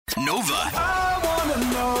Nova. I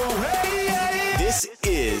wanna know, hey, hey. This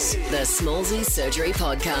is The Smallsy Surgery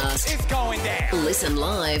Podcast. It's going down. Listen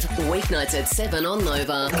live, weeknights at 7 on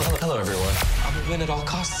Nova. Hello, everyone. I'm a win at all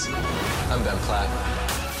costs. I'm Ben Platt.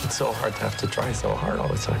 It's so hard to have to try so hard all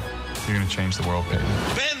the time. You're going to change the world, Peyton.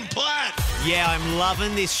 Ben Platt. Yeah, I'm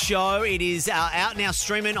loving this show. It is out now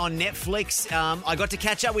streaming on Netflix. I got to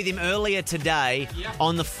catch up with him earlier today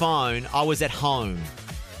on the phone. I was at home,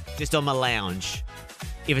 just on my lounge.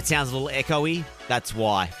 If it sounds a little echoey, that's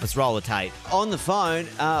why. Let's roll the tape. On the phone,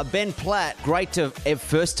 Ben Platt, great to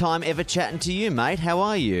first time ever chatting to you, mate. How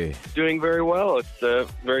are you? Doing very well. It's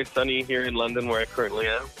very sunny here in London, where I currently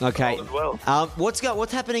am. Okay. All is well.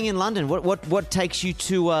 What's happening in London? What takes you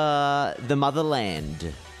to the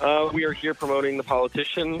motherland? We are here promoting The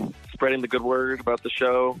Politician, spreading the good word about the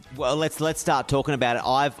show. Well, let's start talking about it.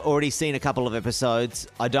 I've already seen a couple of episodes.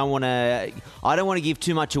 I don't want to give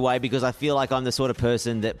too much away because I feel like I'm the sort of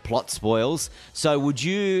person that plot spoils. So would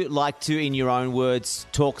you like to, in your own words,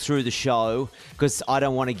 talk through the show? Because I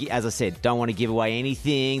don't want to, as I said, don't want to give away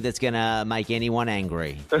anything that's going to make anyone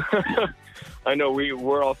angry. I know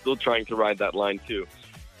we're all still trying to ride that line too.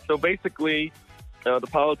 So basically, The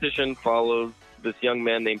Politician follows this young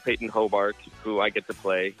man named Peyton Hobart, who I get to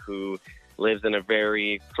play, who lives in a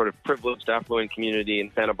very sort of privileged, affluent community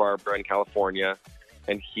in Santa Barbara in California.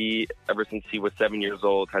 And he, ever since he was 7 years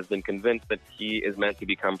old, has been convinced that he is meant to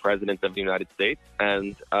become president of the United States.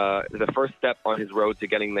 And the first step on his road to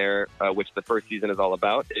getting there, which the first season is all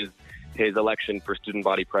about, is his election for student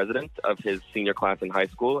body president of his senior class in high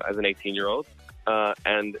school as an 18-year-old.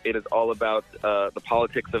 And it is all about the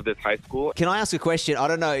politics of this high school. Can I ask a question? I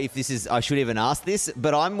don't know if I should even ask this,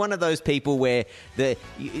 but I'm one of those people where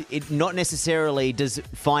it not necessarily does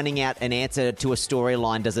finding out an answer to a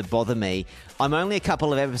storyline does it bother me. I'm only a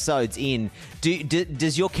couple of episodes in.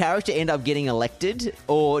 Does your character end up getting elected,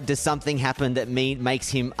 or does something happen that makes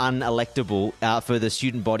him unelectable for the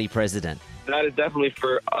student body president? That is definitely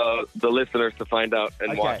for the listeners to find out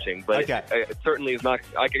and watching, but it certainly is not.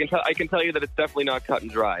 I can tell you that it's definitely not cut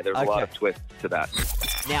and dry. There's a lot of twists to that.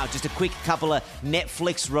 Now, just a quick couple of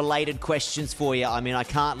Netflix-related questions for you. I mean, I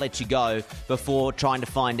can't let you go before trying to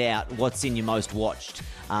find out what's in your most watched.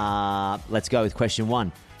 Let's go with question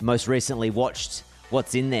one. Most recently watched.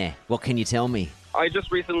 What's in there? What can you tell me? I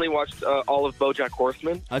just recently watched all of BoJack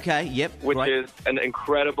Horseman. Okay, yep. Which is an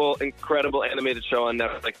incredible animated show on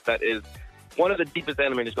Netflix that is one of the deepest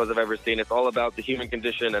animated shows I've ever seen. It's all about the human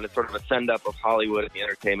condition, and it's sort of a send-up of Hollywood and the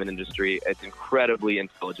entertainment industry. It's incredibly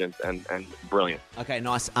intelligent and brilliant. Okay,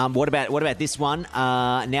 nice. What about this one?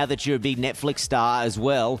 Now that you're a big Netflix star as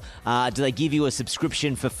well, do they give you a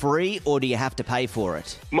subscription for free, or do you have to pay for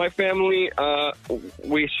it? My family,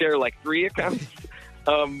 we share like 3 accounts.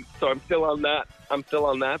 So I'm still on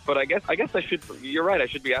that, but I guess I should. You're right. I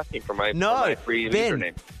should be asking for my free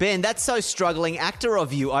username. Ben, that's so struggling actor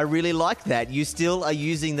of you. I really like that. You still are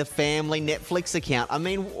using the family Netflix account. I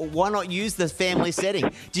mean, why not use the family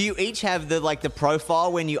setting? Do you each have the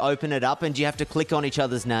profile when you open it up, and do you have to click on each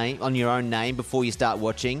other's name, on your own name, before you start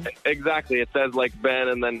watching? Exactly. It says like Ben,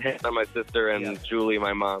 and then Hannah, my sister, and Julie,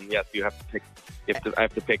 my mom. Yes, you have to pick. I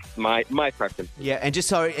have to pick my preference. Yeah, and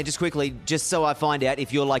just quickly, just so I find out,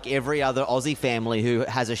 if you're like every other Aussie family who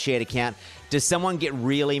has a shared account, does someone get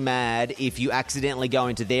really mad if you accidentally go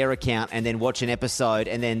into their account and then watch an episode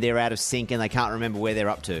and then they're out of sync and they can't remember where they're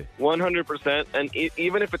up to? 100%. And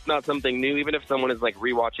even if it's not something new, even if someone is like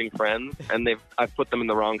rewatching Friends and I've put them in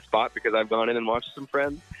the wrong spot because I've gone in and watched some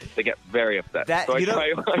Friends, they get very upset. So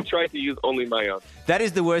I try to use only my own. That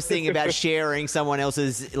is the worst thing about sharing someone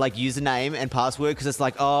else's like username and password, because it's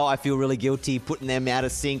like, oh, I feel really guilty putting them out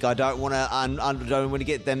of sync. I don't want to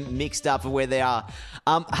get them mixed up for where they are.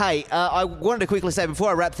 Hey, I wanted to quickly say before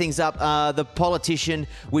I wrap things up, The Politician,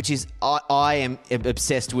 which is I am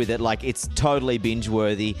obsessed with it. Like, it's totally binge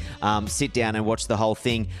worthy. Sit down and watch the whole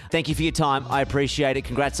thing. Thank you for your time. I appreciate it.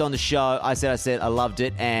 Congrats on the show. I said I loved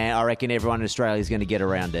it, and I reckon everyone in Australia is going to get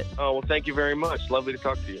around it. Oh, well, thank you very much. Lovely to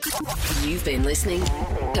talk to you. You've been listening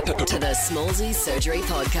to the Smallsy Surgery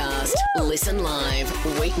Podcast. Listen live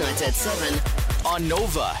weeknights at 7 on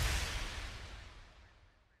Nova.